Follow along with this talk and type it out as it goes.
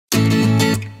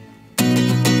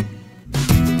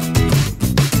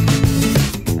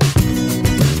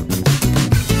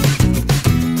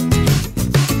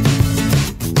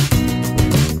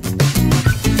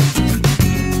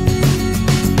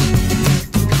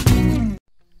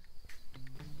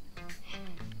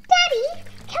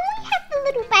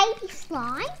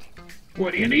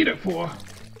What do you need it for?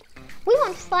 We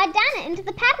want to slide down it into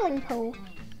the paddling pool.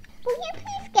 Will you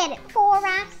please get it for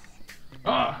us?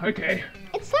 Ah, okay.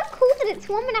 It's so cool that it's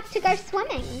warm enough to go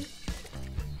swimming.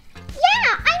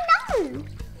 Yeah, I know.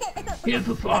 Here's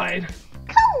the slide.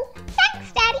 Cool.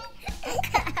 Thanks, Daddy.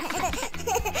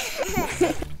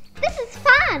 This is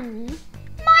fun.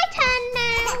 My turn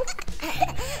now.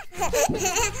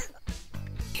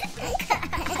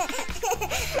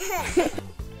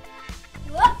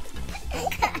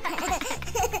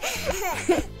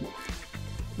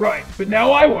 Right, but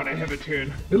now I want to have a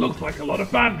turn. It looks like a lot of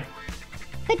fun.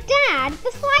 But Dad,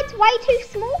 the slide's way too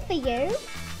small for you.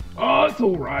 Oh, it's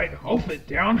alright. I'll sit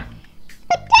down.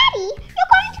 But Daddy,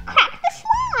 you're going to crack the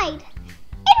slide.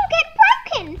 It'll get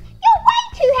broken. You're way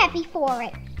too heavy for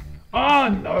it. Ah,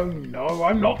 no,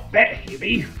 I'm not that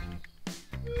heavy.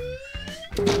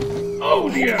 Oh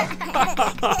dear.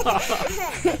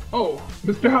 Oh,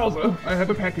 Mr. Hauser, I have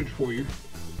a package for you.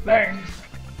 Thanks.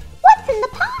 What's in the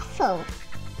parcel?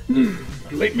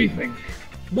 Let me think.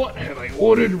 What have I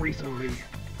ordered recently?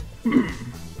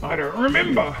 I don't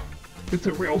remember. It's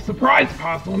a real surprise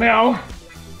parcel now.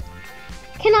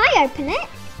 Can I open it?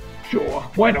 Sure,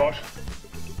 why not?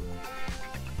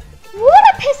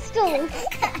 Water pistols!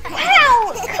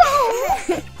 Wow,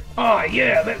 cool! Ah,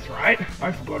 yeah, that's right.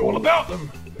 I forgot all about them.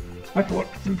 I thought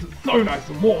since it's so nice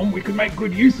and warm, we could make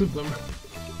good use of them.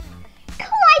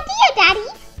 Cool idea, Daddy.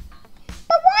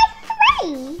 But why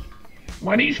 3?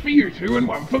 One each for you two and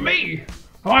one for me.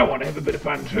 I want to have a bit of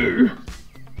fun too.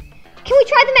 Can we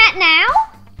try them out now?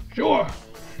 Sure.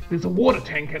 There's a water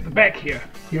tank at the back here.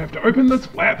 You have to open this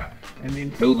flap and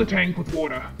then fill the tank with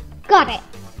water. Got it.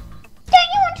 Don't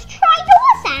you want to try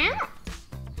yours out?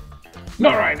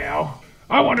 Not right now.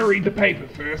 I want to read the paper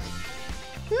first.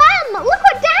 Mum, look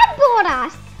what Dad bought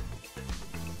us.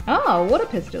 Oh, water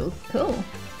pistols. Cool.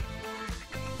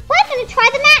 We're going to try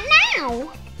them out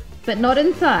now. But not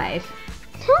inside.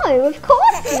 No, of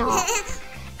course not.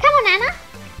 Come on, Anna.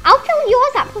 I'll fill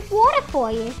yours up with water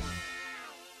for you.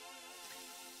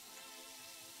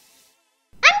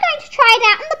 I'm going to try it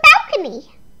out on the balcony.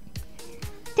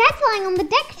 Dad's lying on the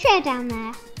deck chair down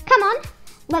there. Come on,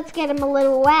 let's get him a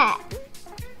little wet.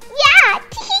 Yeah!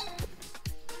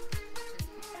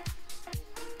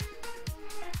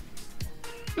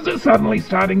 Is it suddenly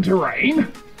starting to rain?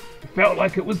 It felt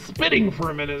like it was spitting for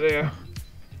a minute there.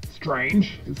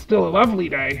 Strange. It's still a lovely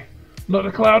day. Not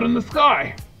a cloud in the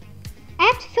sky. I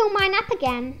have to fill mine up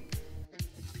again.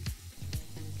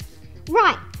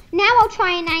 Right, now I'll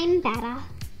try and aim better.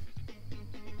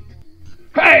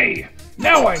 Hey!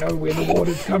 Now I know where the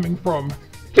water's coming from.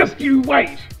 Just you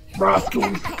wait,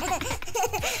 rascals.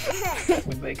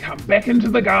 When they come back into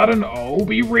the garden, I'll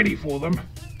be ready for them.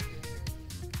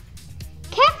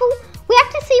 Careful, we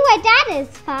have to see where Dad is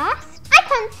first. I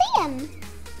can't see him.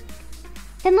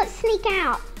 Then let's sneak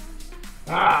out.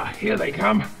 Ah, here they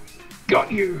come.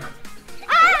 Got you.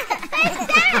 Ah, there's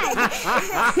Dad!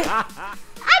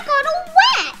 I got all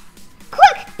wet!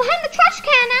 Quick, behind the trash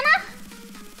can, Anna!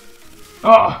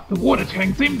 Ah, the water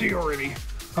tank's empty already.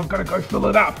 I've got to go fill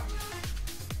it up.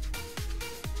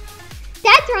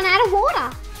 Dad's run out of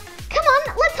water. Come on,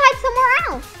 let's hide somewhere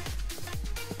else.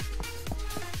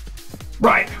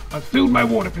 Right, I've filled my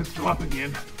water pistol up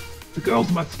again. The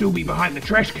girls must still be behind the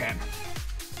trash can.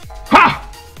 Ha!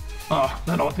 Oh,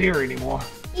 they're not there anymore.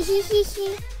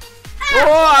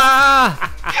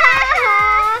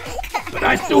 But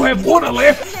I still have water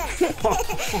left.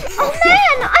 Oh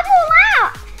man, I'm all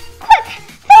out. Quick,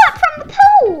 fill up from the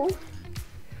pool.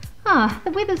 Ah,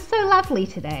 the weather's so lovely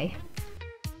today.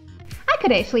 I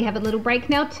could actually have a little break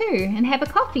now too and have a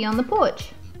coffee on the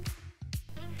porch.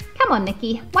 Come on,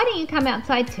 Nikki, why don't you come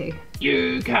outside too?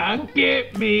 You can't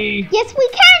get me. Yes, we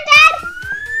can, Dad.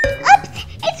 Oops,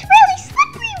 it's really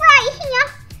slippery right here.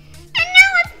 And now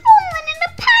I've fallen in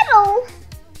a puddle.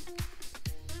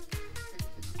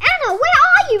 Anna, where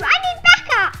are you? I need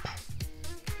backup.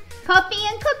 Coffee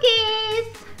and cookies!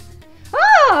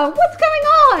 Oh, what's going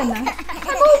on?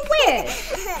 I'm all wet.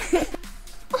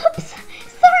 Oops,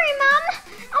 sorry, Mum.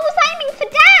 I was aiming for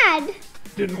Dad.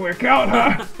 Didn't work out,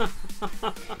 huh?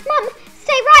 Mum,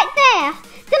 stay right there.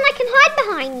 Then I can hide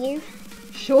behind you.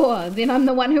 Sure, then I'm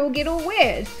the one who will get all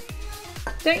wet.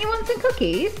 Don't you want some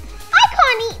cookies? I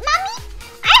can't eat, Mummy.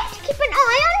 I have to keep an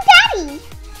eye on Daddy.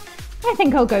 I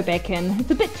think I'll go back in.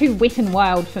 It's a bit too wet and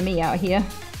wild for me out here.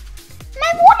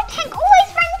 My water tank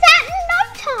always runs out in no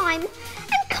time.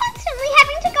 I'm constantly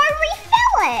having to go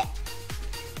refill it.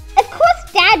 Of course,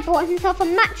 Dad bought himself a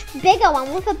much bigger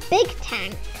one with a big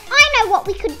tank. I know what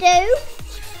we could do.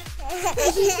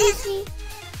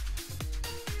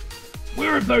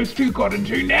 Where have those two got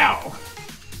into now?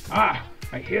 Ah,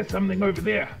 I hear something over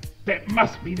there. That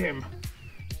must be them.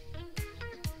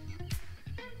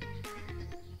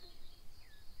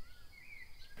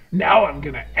 Now I'm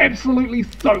gonna absolutely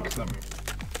soak them.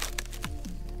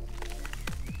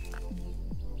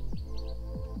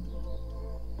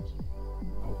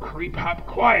 I'll creep up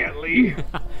quietly.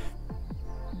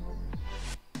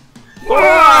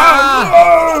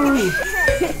 Whoa!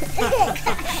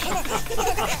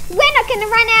 We're not gonna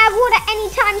run out of water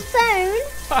anytime soon.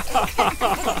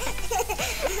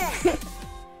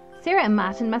 Sarah and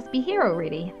Martin must be here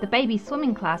already. The baby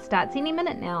swimming class starts any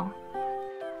minute now.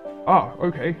 Ah,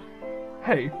 okay.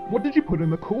 Hey, what did you put in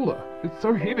the cooler? It's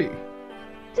so heavy.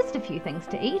 Just a few things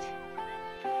to eat.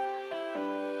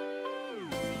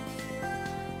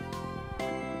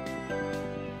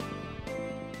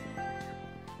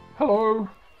 Hello.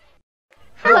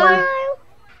 Hello.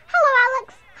 Hello,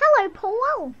 Alex. Hello,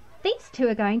 Paul. These two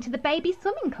are going to the baby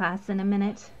swimming class in a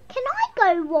minute. Can I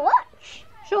go watch?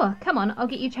 Sure, come on, I'll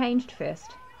get you changed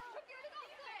first.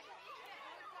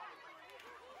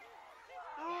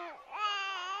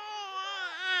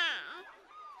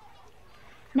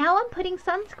 Now I'm putting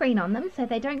sunscreen on them so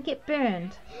they don't get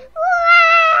burned.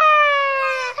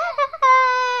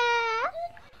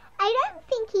 I don't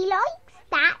think he likes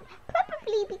that.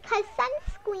 Probably because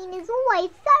sunscreen is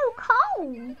always so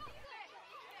cold.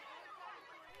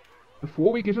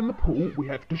 Before we get in the pool, we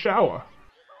have to shower.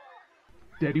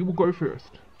 Daddy will go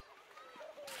first.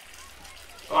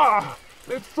 Ah,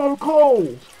 it's so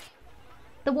cold.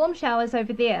 The warm shower's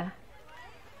over there.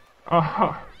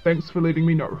 Aha, thanks for letting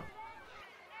me know.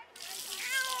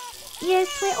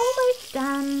 Yes, we're almost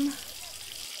done.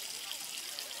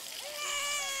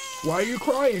 Why are you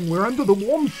crying? We're under the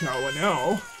warm shower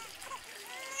now.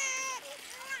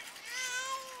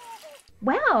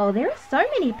 Wow, there are so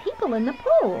many people in the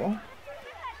pool.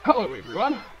 Hello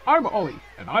everyone, I'm Ollie,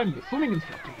 and I'm the swimming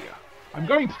instructor here. I'm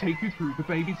going to take you through the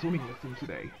baby swimming lesson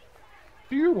today.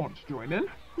 Do you want to join in?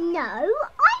 No,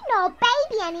 I'm not a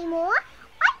baby anymore.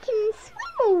 I can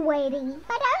swim already,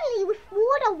 but only with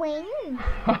water wings.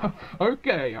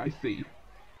 Okay, I see.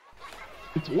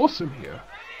 It's awesome here.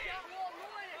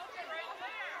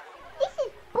 This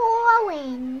is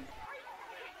boring.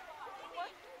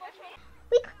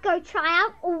 We could go try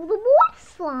out all the water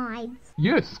slides.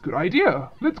 Yes, good idea.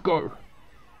 Let's go.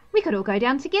 We could all go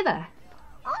down together.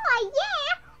 Oh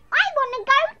yeah, I want to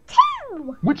go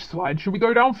too. Which slide should we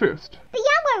go down first? The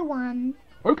yellow one.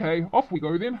 Okay, off we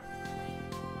go then.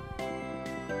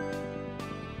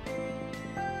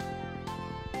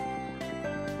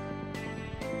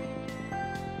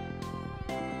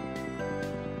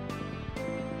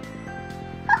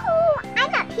 Oh,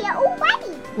 I'm up here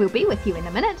already. We'll be with you in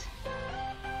a minute.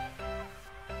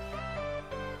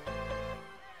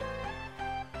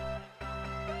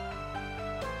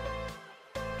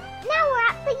 Now we're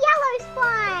at the yellow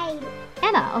slide.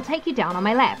 Anna, I'll take you down on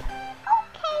my lap.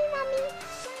 Okay, Mummy.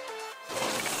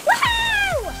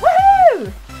 Woohoo!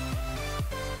 Woohoo!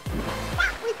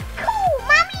 That was cool,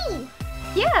 Mummy.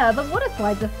 Yeah, the water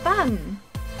slides are fun.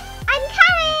 I'm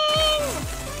coming.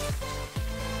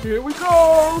 Here we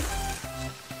go!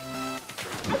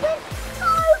 I went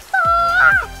so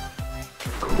far.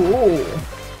 Cool.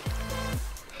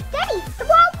 Daddy, the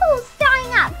whirlpool's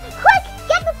starting up. Quick,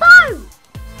 get the boat.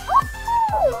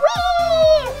 Ooh,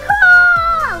 wee!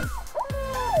 Cool!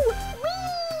 Ooh,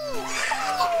 wee!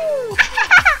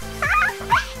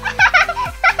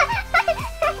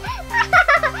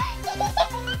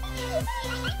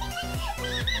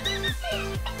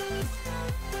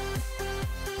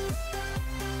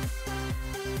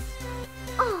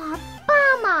 Oh,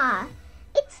 bummer!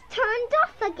 It's turned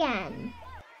off again.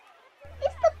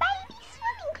 Is the baby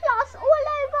swimming class all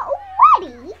over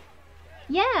already?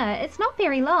 Yeah, it's not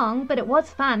very long, but it was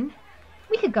fun.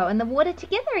 We could go in the water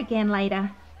together again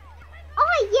later.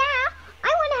 Oh yeah, I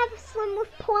want to have a swim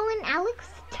with Paul and Alex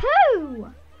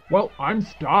too. Well, I'm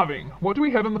starving. What do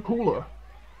we have in the cooler?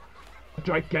 A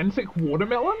gigantic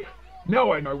watermelon?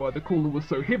 Now I know why the cooler was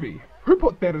so heavy. Who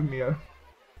put that in there?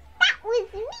 That was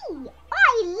me.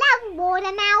 I love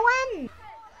watermelon.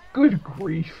 Good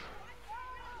grief.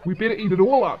 We better eat it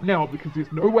all up now because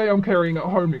there's no way I'm carrying it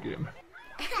home again.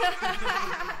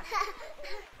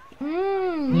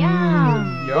 Yum.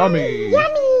 Yummy.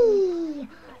 Yummy.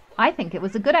 I think it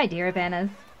was a good idea of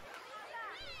Anna's.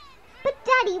 But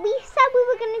Daddy, we said we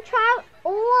were going to try out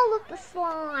all of the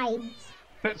slides.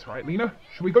 That's right, Lena.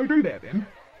 Should we go do that then?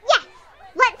 Yes,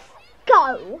 let's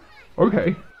go.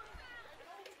 Okay.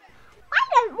 I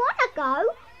don't want to go.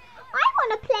 I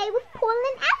want to play with Paul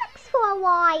and Alex for a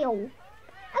while.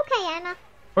 Okay, Anna.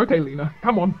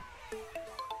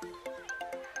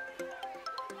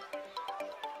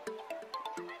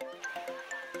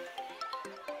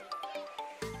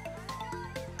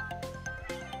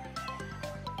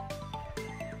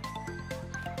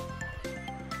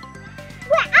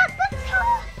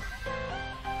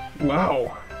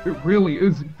 Wow, it really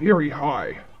is very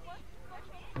high.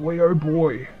 Boy oh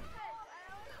boy.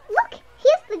 Look,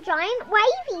 here's the giant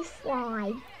wavy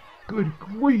slide. Good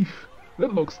grief,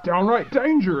 that looks downright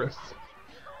dangerous.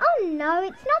 Oh no,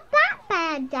 it's not that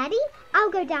bad, Daddy.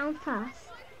 I'll go down first.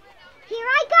 Here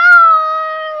I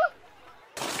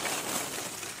go!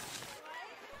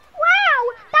 Wow,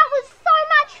 that was so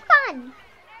much fun!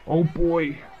 Oh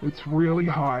boy, it's really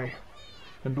high.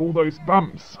 And all those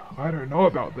bumps, I don't know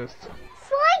about this.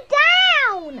 Slide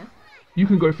down! You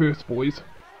can go first, boys.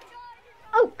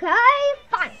 Okay,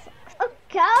 fine.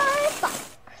 Okay, fine.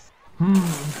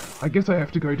 I guess I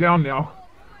have to go down now.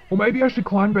 Or maybe I should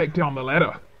climb back down the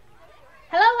ladder.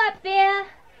 Hello up there.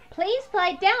 Please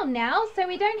slide down now so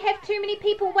we don't have too many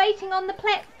people waiting on the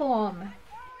platform.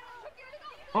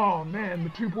 Oh man, the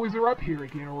two boys are up here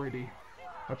again already.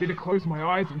 I better close my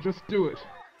eyes and just do it.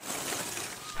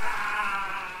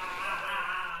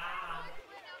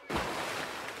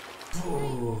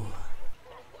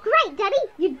 Great, Daddy,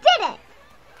 you did it!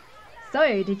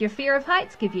 So, did your fear of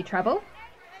heights give you trouble?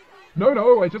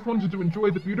 No, I just wanted to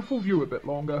enjoy the beautiful view a bit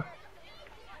longer.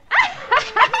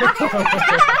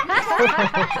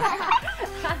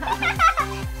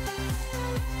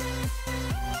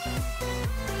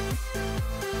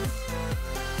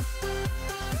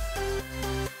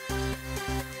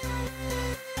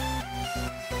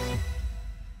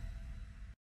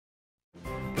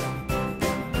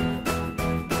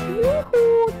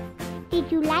 Woohoo!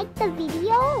 Did you like the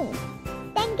video?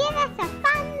 Then give us a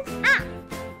thumbs up!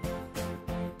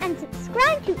 And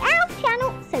subscribe to our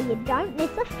channel so you don't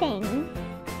miss a thing.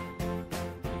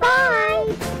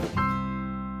 Bye!